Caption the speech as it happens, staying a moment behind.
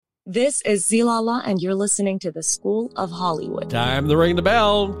This is Zilala, and you're listening to the School of Hollywood. Time to ring the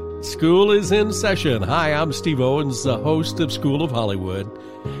bell. School is in session. Hi, I'm Steve Owens, the host of School of Hollywood,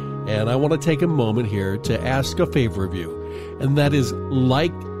 and I want to take a moment here to ask a favor of you, and that is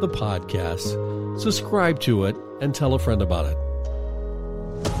like the podcast, subscribe to it, and tell a friend about it.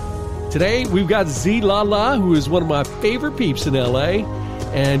 Today, we've got Zilala, who is one of my favorite peeps in L.A.,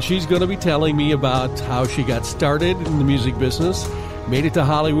 and she's going to be telling me about how she got started in the music business, made it to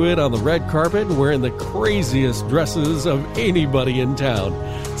Hollywood on the red carpet, and wearing the craziest dresses of anybody in town.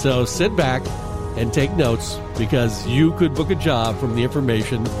 So sit back and take notes, because you could book a job from the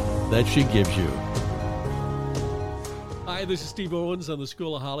information that she gives you. Hi, this is Steve Owens on the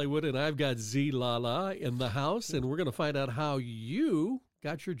School of Hollywood, and I've got Zilala in the house, and we're going to find out how you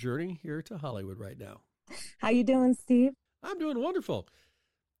got your journey here to Hollywood right now. How you doing, Steve? I'm doing wonderful.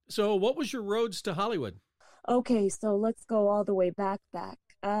 So what was your roads to Hollywood? Okay, so let's go all the way back.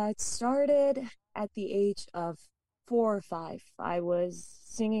 It started at the age of 4 or 5. I was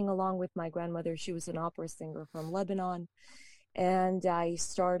singing along with my grandmother. She was an opera singer from Lebanon. And I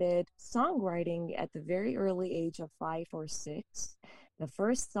started songwriting at the very early age of 5 or 6. The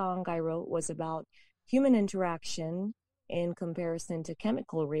first song I wrote was about human interaction in comparison to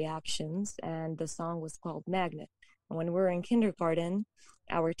chemical reactions, and the song was called Magnet. And when we were in kindergarten,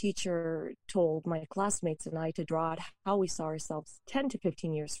 our teacher told my classmates and I to draw out how we saw ourselves 10 to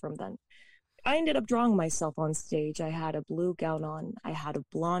 15 years from then. I ended up drawing myself on stage. I had a blue gown on. I had a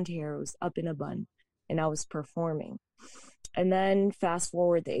blonde hair. It was up in a bun, and I was performing. And then fast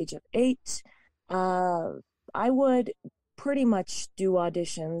forward the age of 8, I would pretty much do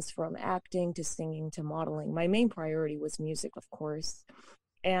auditions from acting to singing to modeling. My main priority was music, of course.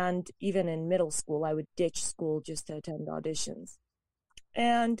 And even in middle school, I would ditch school just to attend auditions.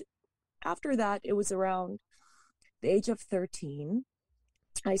 And after that, it was around the age of 13,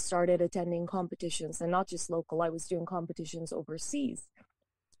 I started attending competitions, and not just local. I was doing competitions overseas.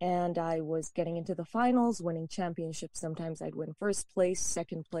 And I was getting into the finals, winning championships. Sometimes I'd win first place,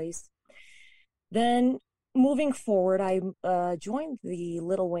 second place. Then moving forward, I joined the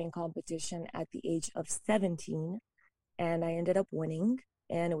Lil Wayne competition at the age of 17, and I ended up winning,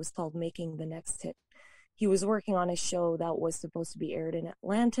 and it was called Making the Next Hit. He was working on a show that was supposed to be aired in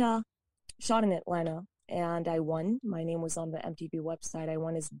Atlanta, shot in Atlanta, and I won. My name was on the MTV website. I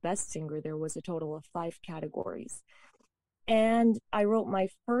won as Best Singer. There was a total of 5 categories. And I wrote my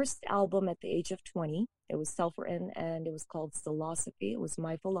first album at the age of 20. It was self-written, and it was called Philosophy. It was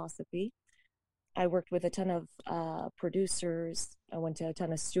my philosophy. I worked with a ton of producers. I went to a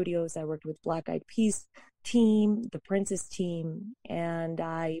ton of studios. I worked with Black Eyed Peas team, the Princess team, and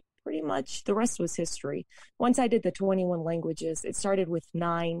the rest was history. Once I did the 21 languages, it started with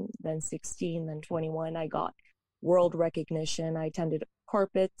 9, then 16, then 21. I got world recognition. I attended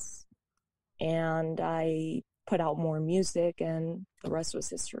carpets, and I put out more music, and the rest was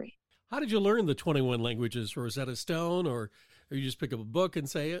history. How did you learn the 21 languages? Or was that a stone, or you just pick up a book and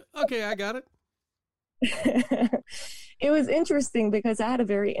say, okay, I got it? It was interesting because I had a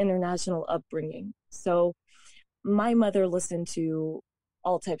very international upbringing. So my mother listened to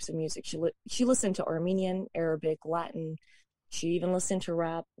all types of music. She listened to Armenian, Arabic, Latin. She even listened to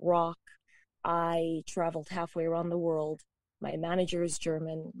rap, rock. I traveled halfway around the world. My manager is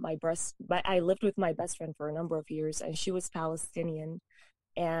German. I lived with my best friend for a number of years, and she was Palestinian,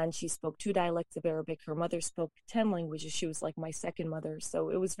 and she spoke 2 dialects of Arabic. Her mother spoke 10 languages. She was like my second mother. So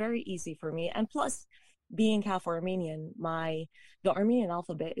it was very easy for me. And plus, being half Armenian, the Armenian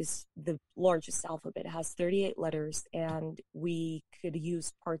alphabet is the largest alphabet. It has 38 letters, and we could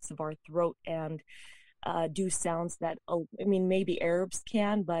use parts of our throat and do sounds that, maybe Arabs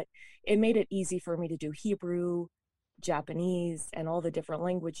can, but it made it easy for me to do Hebrew, Japanese, and all the different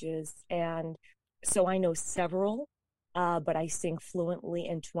languages. And so I know several, but I sing fluently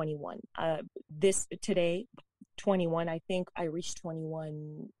in 21. Today, 21, I think I reached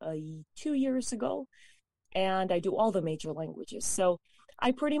 21 2 years ago. And I do all the major languages. So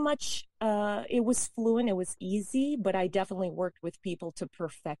I pretty much, it was fluent, it was easy, but I definitely worked with people to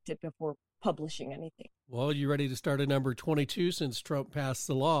perfect it before publishing anything. Well, you ready to start at number 22 since Trump passed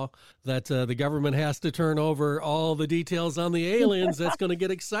the law that the government has to turn over all the details on the aliens? That's going to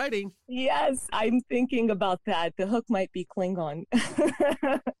get exciting. Yes, I'm thinking about that. The hook might be Klingon.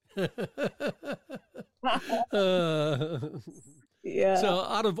 Yeah. So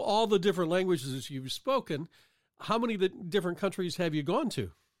out of all the different languages you've spoken, how many different countries have you gone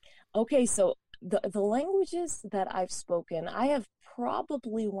to? Okay, so the languages that I've spoken, I have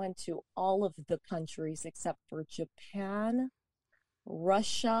probably went to all of the countries except for Japan,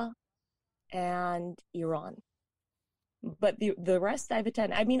 Russia, and Iran. But the rest I've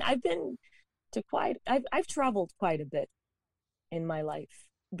attended. I mean, I've traveled quite a bit in my life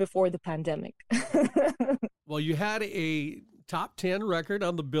before the pandemic. Well, you had a top 10 record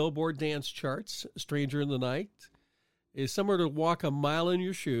on the Billboard dance charts, Stranger in the Night. Is somewhere to walk a mile in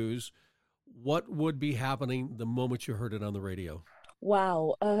your shoes. What would be happening the moment you heard it on the radio?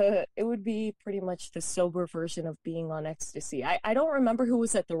 Wow, it would be pretty much the sober version of being on ecstasy. I don't remember who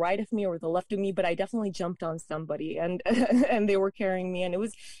was at the right of me or the left of me, but I definitely jumped on somebody and and they were carrying me, and it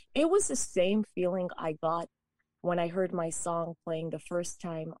was the same feeling I got when I heard my song playing the first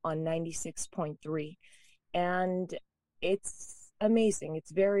time on 96.3. And it's amazing.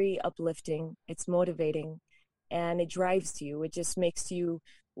 It's very uplifting. It's motivating and it drives you. It just makes you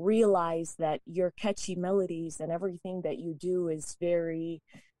realize that your catchy melodies and everything that you do is very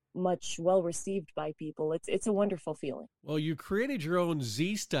much well received by people. It's a wonderful feeling. Well, you created your own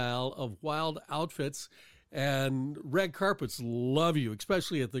Z style of wild outfits, and red carpets love you,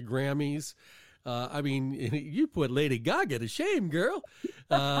 especially at the Grammys. I mean, you put Lady Gaga to shame, girl.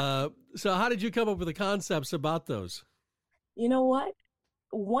 So how did you come up with the concepts about those? You know what?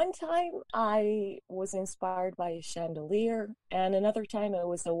 One time I was inspired by a chandelier, and another time it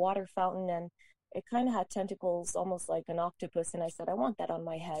was a water fountain, and it kind of had tentacles, almost like an octopus. And I said, I want that on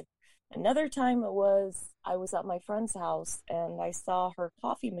my head. Another time I was at my friend's house and I saw her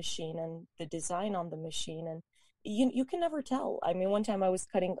coffee machine and the design on the machine, and you can never tell. I mean, one time I was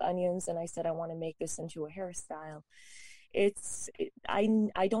cutting onions and I said, I want to make this into a hairstyle.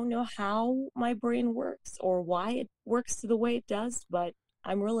 I don't know how my brain works or why it works the way it does, but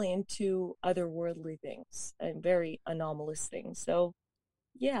I'm really into otherworldly things and very anomalous things. So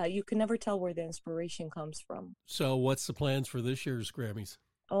yeah, you can never tell where the inspiration comes from. So what's the plans for this year's Grammys?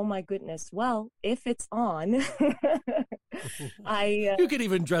 Oh my goodness. Well, if it's on, I You could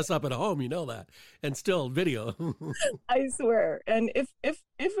even dress up at home, you know that, and still video. I swear. And if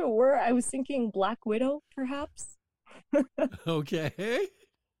it were, I was thinking Black Widow, perhaps. Okay.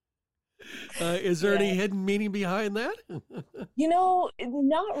 Is there any hidden meaning behind that?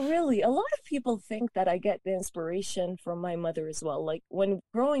 Not really. A lot of people think that I get the inspiration from my mother as well. Like when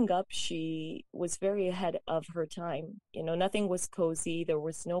growing up, she was very ahead of her time. Nothing was cozy. There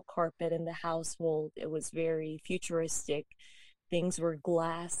was no carpet in the household. It was very futuristic. Things were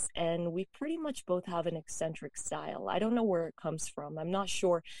glass, and we pretty much both have an eccentric style. I don't know where it comes from. I'm not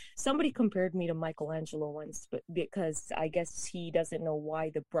sure. Somebody compared me to Michelangelo once, but because I guess he doesn't know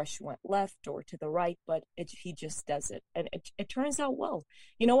why the brush went left or to the right, but he just does it, and it turns out well.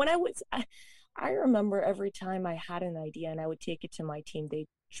 When I remember every time I had an idea and I would take it to my team, they'd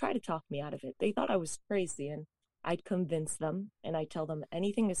try to talk me out of it. They thought I was crazy, and I'd convince them, and I'd tell them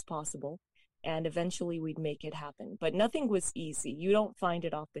anything is possible. And eventually we'd make it happen. But nothing was easy. You don't find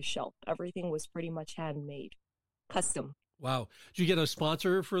it off the shelf. Everything was pretty much handmade, custom. Wow. Did you get a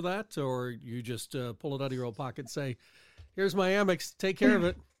sponsor for that, or you just pull it out of your own pocket and say, here's my Amex, take care of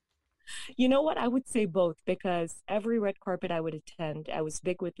it? You know what? I would say both, because every red carpet I would attend, I was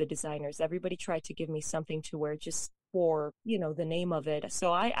big with the designers. Everybody tried to give me something to wear just for, the name of it.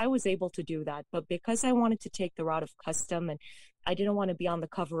 So I was able to do that. But because I wanted to take the route of custom, and I didn't want to be on the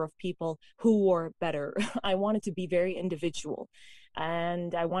cover of people who wore better, I wanted to be very individual.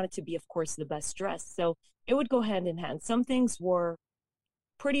 And I wanted to be, of course, the best dressed. So it would go hand in hand. Some things were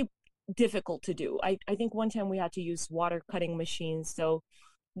pretty difficult to do. I think one time we had to use water cutting machines. So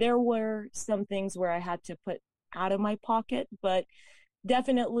there were some things where I had to put out of my pocket, but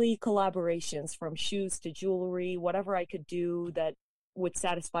definitely collaborations, from shoes to jewelry, whatever I could do that would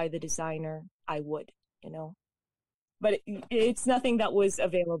satisfy the designer, I would. But it's nothing that was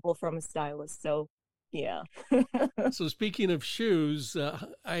available from a stylist. So yeah. So speaking of shoes,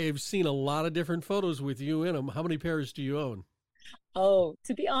 I have seen a lot of different photos with you in them. How many pairs do you own? Oh,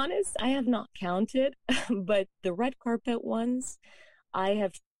 to be honest, I have not counted, but the red carpet ones I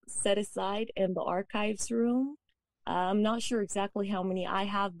have set aside in the archives room. I'm not sure exactly how many I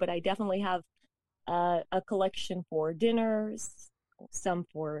have, but I definitely have a collection for dinners, some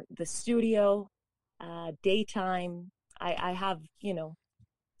for the studio, daytime. I have,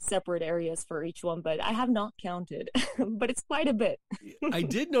 separate areas for each one, but I have not counted, but it's quite a bit. I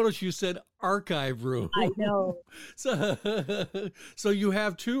did notice you said archive room. I know. So you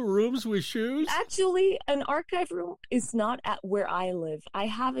have two rooms with shoes? Actually, an archive room is not at where I live. I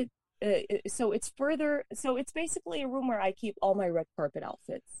have it. So it's further. So it's basically a room where I keep all my red carpet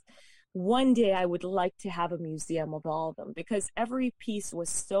outfits. One day I would like to have a museum of all of them, because every piece was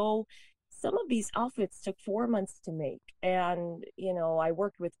some of these outfits took 4 months to make. And, I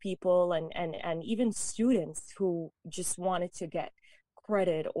worked with people and even students who just wanted to get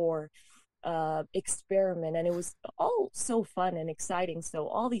credit or experiment, and it was all so fun and exciting. So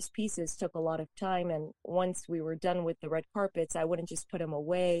all these pieces took a lot of time, and once we were done with the red carpets, I wouldn't just put them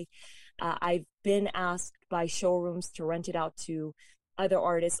away. I've been asked by showrooms to rent it out to other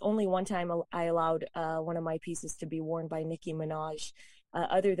artists. Only one time I allowed one of my pieces to be worn by Nicki Minaj.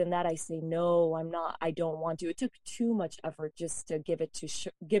 Other than that, I say no. I don't want to. It took too much effort just to give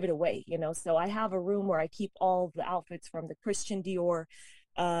it away, you know. So I have a room where I keep all the outfits, from the Christian Dior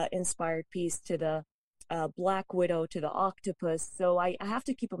inspired piece to the Black Widow to the octopus. So I have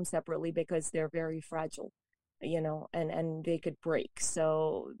to keep them separately because they're very fragile, you know, and they could break.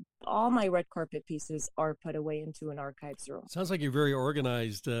 So all my red carpet pieces are put away into an archives room. Sounds like you're very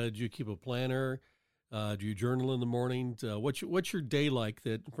organized. Do you keep a planner? Do you journal in the morning? What's your day like,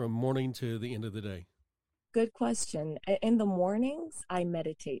 that from morning to the end of the day? Good question. In the mornings, I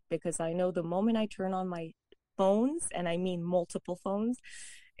meditate, because I know the moment I turn on my phones, and I mean multiple phones,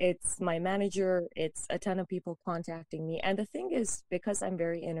 it's my manager, it's a ton of people contacting me. And the thing is, because I'm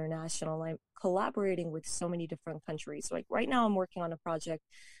very international, I'm collaborating with so many different countries. Like right now, I'm working on a project.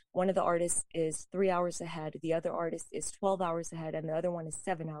 One of the artists is 3 hours ahead, the other artist is 12 hours ahead, and the other one is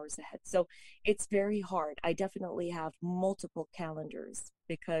 7 hours ahead. So it's very hard. I definitely have multiple calendars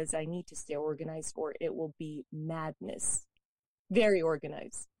because I need to stay organized, or it will be madness. Very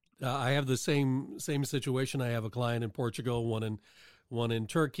organized. I have the same situation. I have a client in Portugal, one in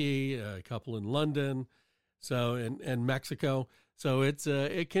Turkey, a couple in London, so and Mexico. So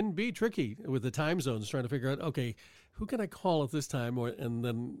it can be tricky with the time zones, trying to figure out, okay, who can I call at this time? And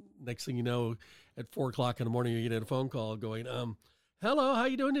then next thing you know, at 4:00 in the morning, you get a phone call going, hello, how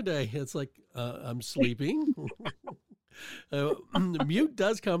you doing today? It's like, I'm sleeping. Mute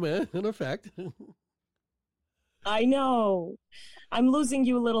does come in effect. I know. I'm losing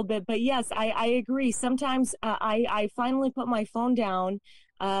you a little bit, but yes, I agree. Sometimes I finally put my phone down,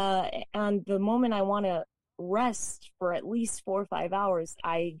 and the moment I want to rest for at least 4 or 5 hours,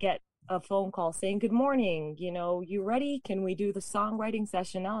 I get a phone call saying, good morning, you know, you ready? Can we do the songwriting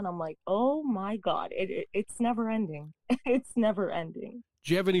session now? And I'm like, oh my God, it's never ending. It's never ending.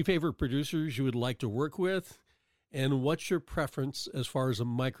 Do you have any favorite producers you would like to work with? And what's your preference as far as a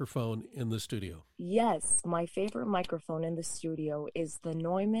microphone in the studio? Yes, my favorite microphone in the studio is the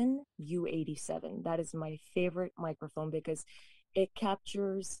Neumann U87. That is my favorite microphone because it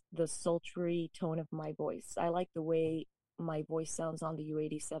captures the sultry tone of my voice. I like the way my voice sounds on the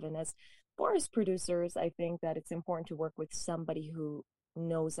U87. As far as producers, I think that it's important to work with somebody who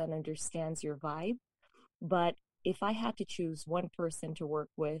knows and understands your vibe. But if I had to choose one person to work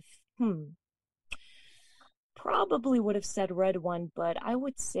with, probably would have said Red One, but I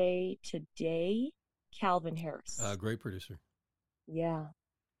would say today, Calvin Harris. Great producer. Yeah,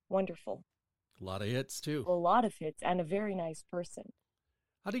 wonderful. A lot of hits, too. A lot of hits, and a very nice person.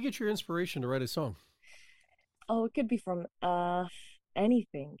 How do you get your inspiration to write a song? Oh, it could be from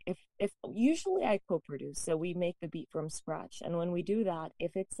anything. If usually I co-produce, so we make the beat from scratch. And when we do that,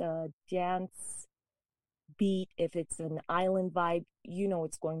 if it's a dance beat, if it's an island vibe, you know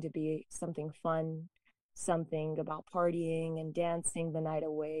it's going to be something fun, something about partying and dancing the night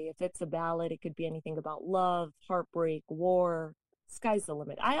away. If it's a ballad, it could be anything about love, heartbreak, war. Sky's the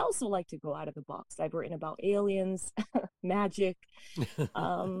limit. I also like to go out of the box. I've written about aliens, magic.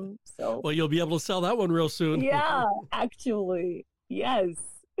 So well, you'll be able to sell that one real soon. Yeah, actually, yes.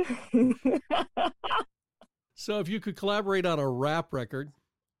 So if you could collaborate on a rap record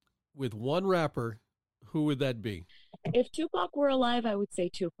with one rapper, who would that be? If Tupac were alive, I would say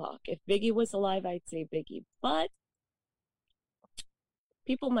Tupac. If Biggie was alive, I'd say Biggie. But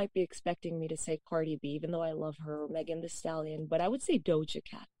people might be expecting me to say Cardi B, even though I love her, or Megan Thee Stallion. But I would say Doja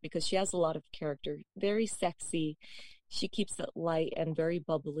Cat because she has a lot of character, very sexy. She keeps it light and very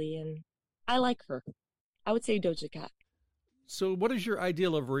bubbly, and I like her. I would say Doja Cat. So what is your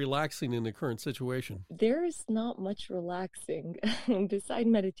ideal of relaxing in the current situation? There is not much relaxing. Beside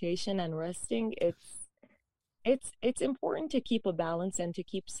meditation and resting, it's important to keep a balance and to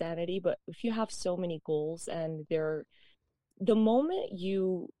keep sanity. But if you have so many goals, and the moment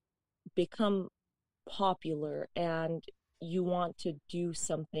you become popular and you want to do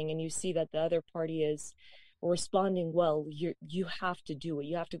something and you see that the other party is responding well, you have to do it.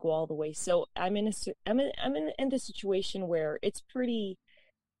 You have to go all the way. So I'm in the situation where it's pretty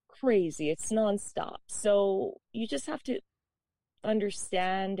crazy. It's nonstop. So you just have to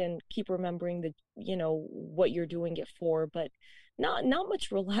understand and keep remembering what you're doing it for, but not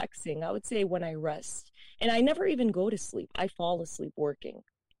much relaxing. I would say when I rest, and I never even go to sleep. I fall asleep working.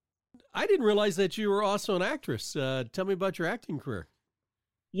 I didn't realize that you were also an actress. Tell me about your acting career.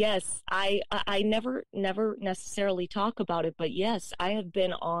 Yes, I never necessarily talk about it, but yes, I have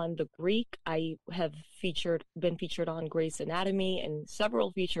been on The Greek. I have been featured on Grey's Anatomy and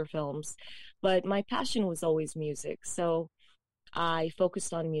several feature films, but my passion was always music. So I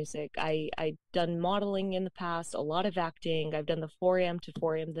focused on music. I've done modeling in the past, a lot of acting. I've done the 4 a.m. to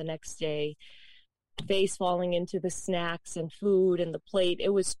 4 a.m. the next day, face falling into the snacks and food and the plate. It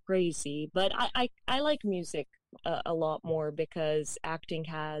was crazy, but I like music a lot more because acting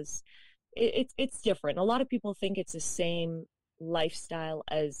has it's different. A lot of people think it's the same lifestyle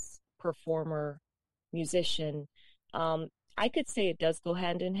as performer, musician. I could say it does go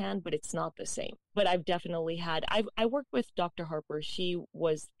hand in hand, but it's not the same. But I've definitely I worked with Dr. Harper. She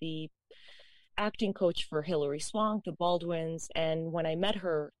was the acting coach for Hilary Swank, the Baldwins, and when I met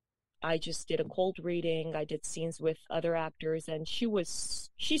her, I just did a cold reading. I did scenes with other actors, and she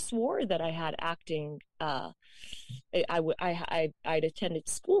swore that I had acting. I'd attended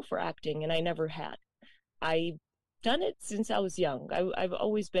school for acting, and I never had. I've done it since I was young. I've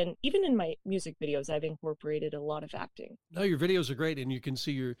always been, even in my music videos, I've incorporated a lot of acting. No, your videos are great, and you can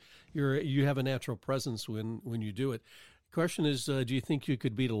see you have a natural presence when you do it. The question is, do you think you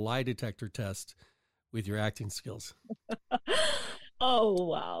could beat a lie detector test with your acting skills? Oh,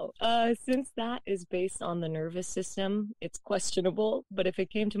 wow. Since that is based on the nervous system, it's questionable. But if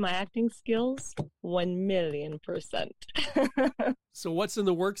it came to my acting skills, 1,000,000%. So what's in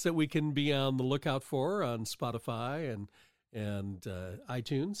the works that we can be on the lookout for on Spotify and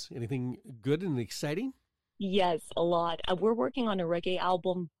iTunes? Anything good and exciting? Yes, a lot. We're working on a reggae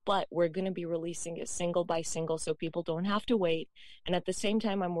album, but we're going to be releasing it single by single so people don't have to wait. And at the same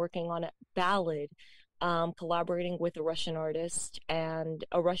time, I'm working on a ballad, collaborating with a Russian artist and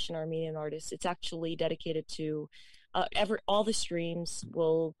a Russian Armenian artist. It's actually dedicated to all the streams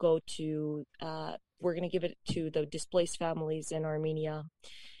will go to, we're going to give it to the displaced families in Armenia.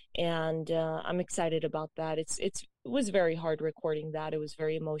 And I'm excited about that. It was very hard recording that. It was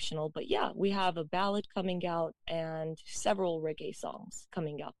very emotional. But yeah, we have a ballad coming out and several reggae songs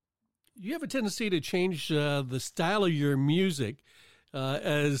coming out. You have a tendency to change the style of your music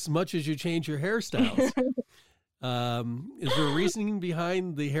as much as you change your hairstyles. Is there a reasoning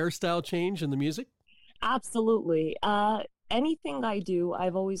behind the hairstyle change in the music? Absolutely. Anything I do,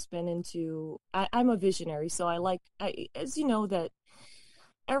 I've always been into, I'm a visionary. So as you know, that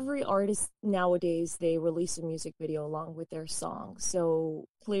every artist nowadays, they release a music video along with their song. So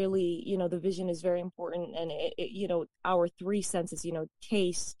clearly, the vision is very important. And our three senses,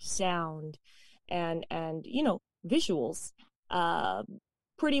 taste, sound, and visuals.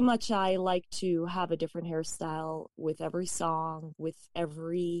 Pretty much I like to have a different hairstyle with every song, with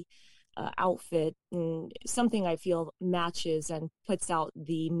every outfit, and something I feel matches and puts out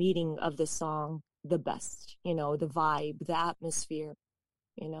the meaning of the song the best, the vibe, the atmosphere,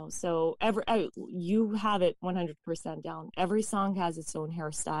 so you have it 100% down. Every song has its own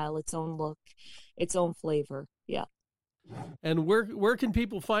hairstyle, its own look, its own flavor. Yeah. And where can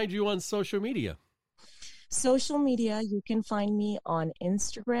people find you on social media? Social media, you can find me on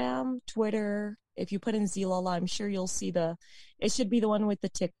Instagram, Twitter. If you put in Z-Lala, I'm sure you'll see it should be the one with the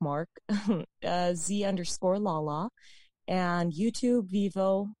tick mark, Z_Lala. And YouTube,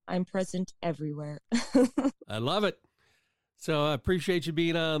 Vivo, I'm present everywhere. I love it. So I appreciate you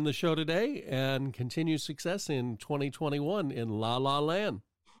being on the show today, and continued success in 2021 in La La Land.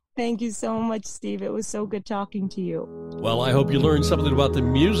 Thank you so much, Steve. It was so good talking to you. Well, I hope you learned something about the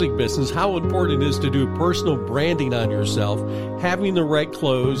music business, how important it is to do personal branding on yourself, having the right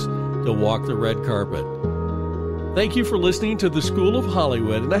clothes to walk the red carpet. Thank you for listening to the School of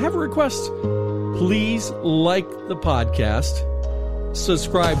Hollywood. And I have a request. Please like the podcast,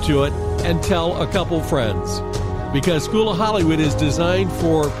 subscribe to it, and tell a couple friends. Because School of Hollywood is designed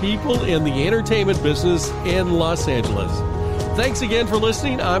for people in the entertainment business in Los Angeles. Thanks again for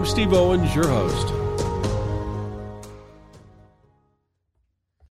listening. I'm Steve Owens, your host.